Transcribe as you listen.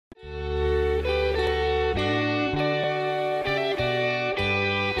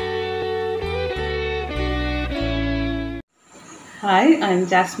Hi, I'm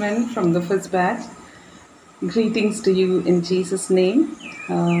Jasmine from the first batch. Greetings to you in Jesus' name.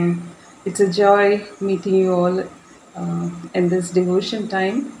 It's a joy meeting you all in this devotion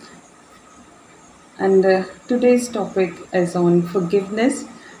time. And today's topic is on forgiveness,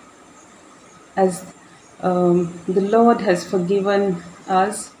 as the Lord has forgiven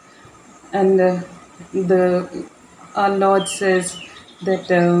us, and the our Lord says that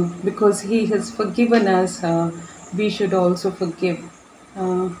because He has forgiven us, we should also forgive.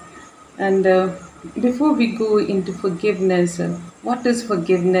 Uh, and before we go into forgiveness, what is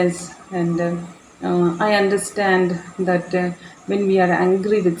forgiveness? And I understand that when we are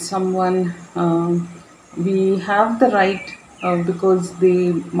angry with someone, we have the right because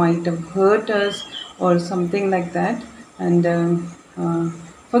they might have hurt us or something like that. And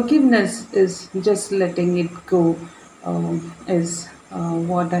forgiveness is just letting it go, is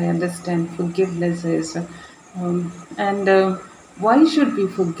what I understand forgiveness is. And why should we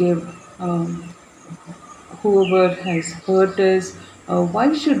forgive whoever has hurt us?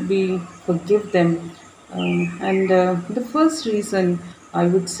 Why should we forgive them? And the first reason I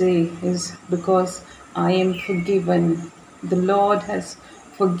would say is because I am forgiven. The Lord has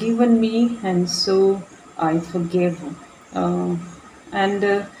forgiven me, and so I forgive. Uh, and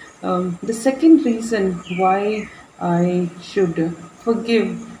the second reason why I should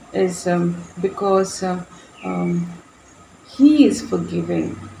forgive is because He is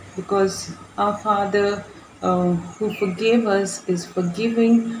forgiving, because our Father who forgave us is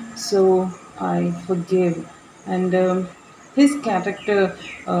forgiving, so I forgive. And His character,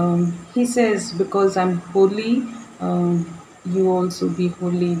 He says, because I'm holy, you also be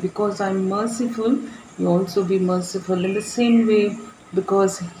holy. Because I'm merciful, you also be merciful. In the same way,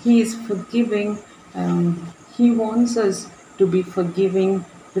 because He is forgiving, He wants us to be forgiving,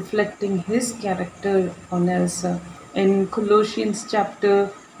 reflecting His character on us. In Colossians chapter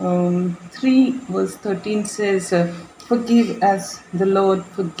 3, verse 13 says, forgive as the Lord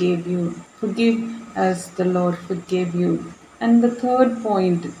forgave you. Forgive as the Lord forgave you. And the third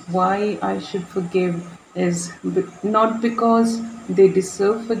point why I should forgive is not because they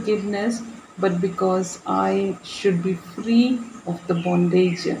deserve forgiveness, but because I should be free of the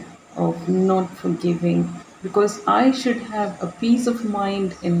bondage of not forgiving, because I should have a peace of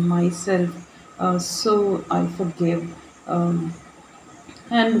mind in myself, so I forgive.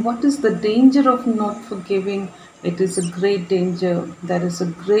 And what is the danger of not forgiving? It is a great danger. There is a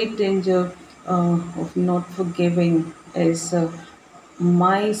great danger of not forgiving. Is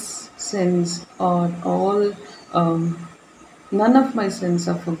my sins are all, none of my sins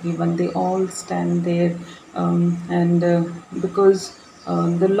are forgiven. They all stand there, and because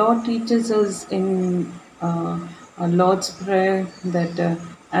the Lord teaches us in our Lord's prayer that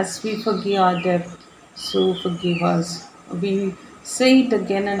as we forgive our debt, so forgive us. We say it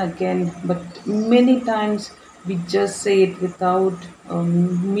again and again, but many times we just say it without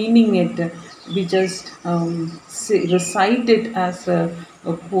meaning it. We just recite it as a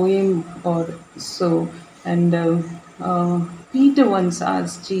poem or so. And Peter once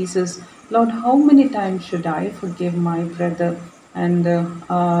asked Jesus, Lord, how many times should I forgive my brother? And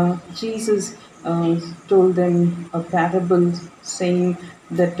Jesus told them a parable saying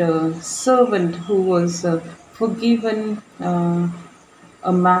that a servant who was forgiven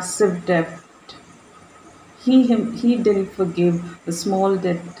a massive debt, he didn't forgive a small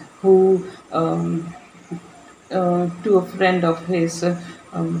debt who to a friend of his,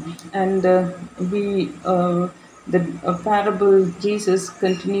 and we the parable Jesus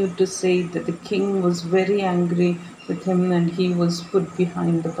continued to say that the king was very angry with him and he was put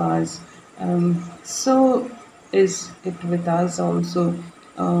behind the bars. So is it with us also.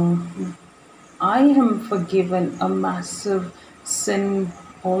 uh, I am forgiven a massive sin.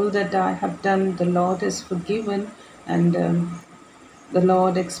 All that I have done, the Lord has forgiven, and the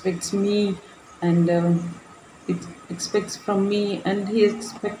Lord expects me, and it expects from me, and He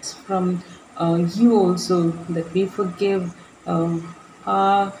expects from you also that we forgive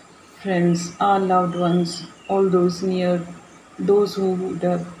our friends, our loved ones, all those near, those who would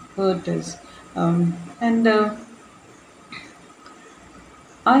have hurt us, and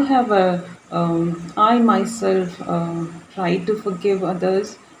I have I myself try to forgive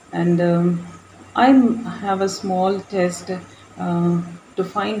others, and I have a small test to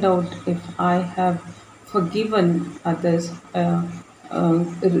find out if I have forgiven others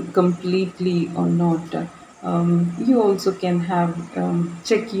completely or not. You also can have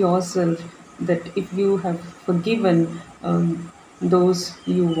check yourself that if you have forgiven those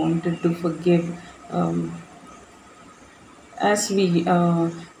you wanted to forgive. Um, as we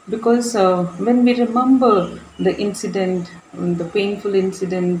Because when we remember the incident, the painful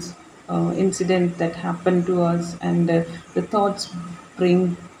incident that happened to us, and the thoughts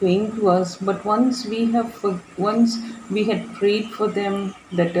bring pain to us. But once we had prayed for them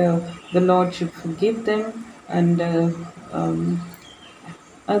that the Lord should forgive them, and um,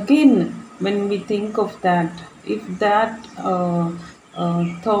 again, when we think of that, if that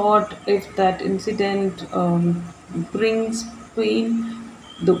thought, if that incident brings pain,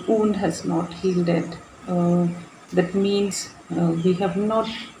 the wound has not healed yet. That means we have not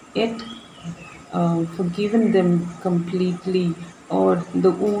yet forgiven them completely, or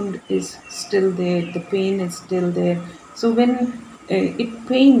the wound is still there, the pain is still there. So when it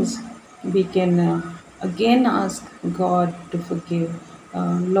pains, we can again ask God to forgive.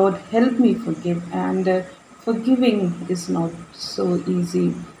 Lord, help me forgive. And forgiving is not so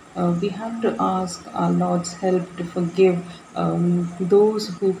easy. We have to ask our Lord's help to forgive those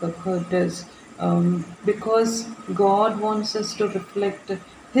who have hurt us, because God wants us to reflect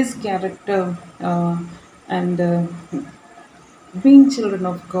His character, and being children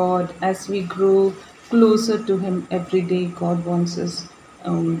of God, as we grow closer to Him every day, God wants us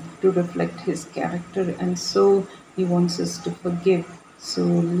to reflect His character, and so He wants us to forgive. So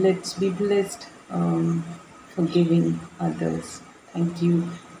let's be blessed, forgiving others. Thank you.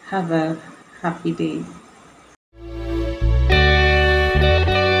 Have a happy day.